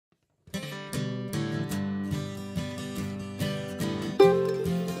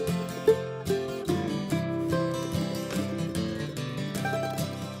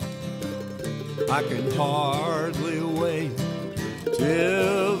I can hardly wait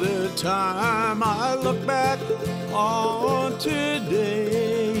till the time I look back on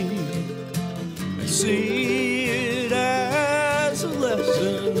today and see it as a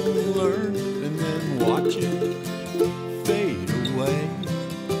lesson learned, and then watch it fade away.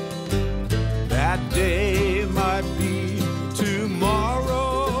 That day might be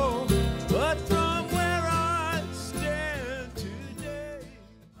tomorrow, but from where I stand today,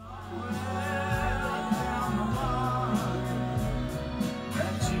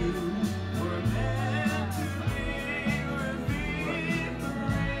 that you were meant to be revealed.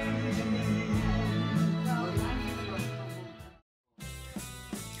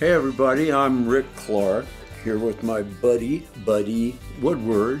 Hey everybody, I'm Rick Clark here with my buddy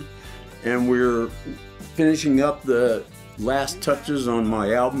Woodward, and we're finishing up the last touches on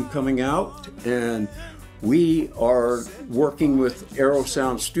my album coming out, and we are working with Arrow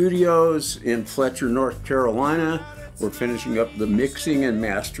Sound Studios in Fletcher, North Carolina. We're finishing up the mixing and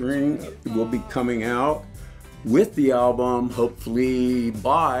mastering. It will be coming out with the album hopefully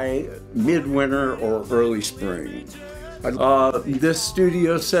by midwinter or early spring. This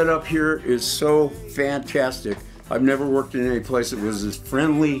studio setup here is so fantastic. I've never worked in any place that was as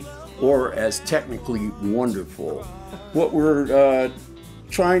friendly or as technically wonderful. What we're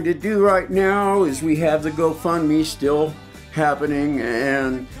trying to do right now is we have the GoFundMe still happening,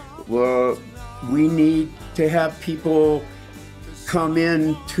 and we need to have people come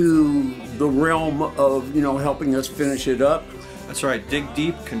into the realm of, you know, helping us finish it up. That's right. Dig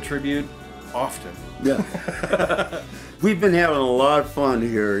deep, contribute often. Yeah. We've been having a lot of fun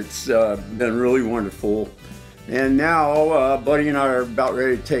here. It's been really wonderful. And now Buddy and I are about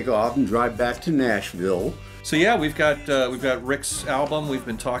ready to take off and drive back to Nashville. So yeah, we've got Rick's album. We've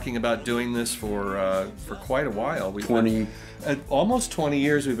been talking about doing this for quite a while. Almost 20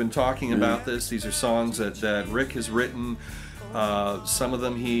 years we've been talking about this. These are songs that Rick has written. Some of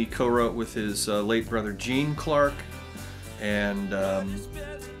them he co-wrote with his late brother Gene Clark, and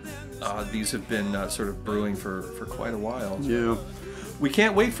these have been sort of brewing for quite a while. Yeah. We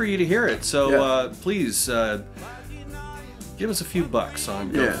can't wait for you to hear it, so please give us a few bucks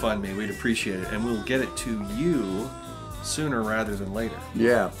on GoFundMe. We'd appreciate it, and we'll get it to you sooner rather than later.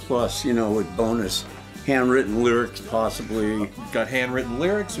 Yeah, plus, you know, with bonus handwritten lyrics possibly. We've got handwritten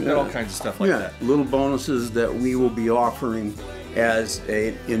lyrics, we've got all kinds of stuff like that. Little bonuses that we will be offering as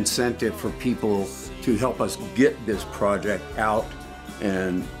an incentive for people to help us get this project out,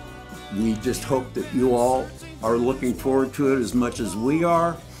 and we just hope that you all are looking forward to it as much as we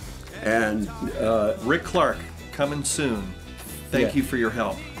are. And Rick Clark, coming soon. Thank you for your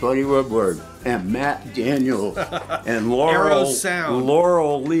help. Buddy Woodward and Matt Daniels and Arrow Sound.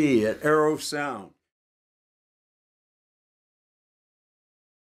 Laurel Lee at Arrow Sound.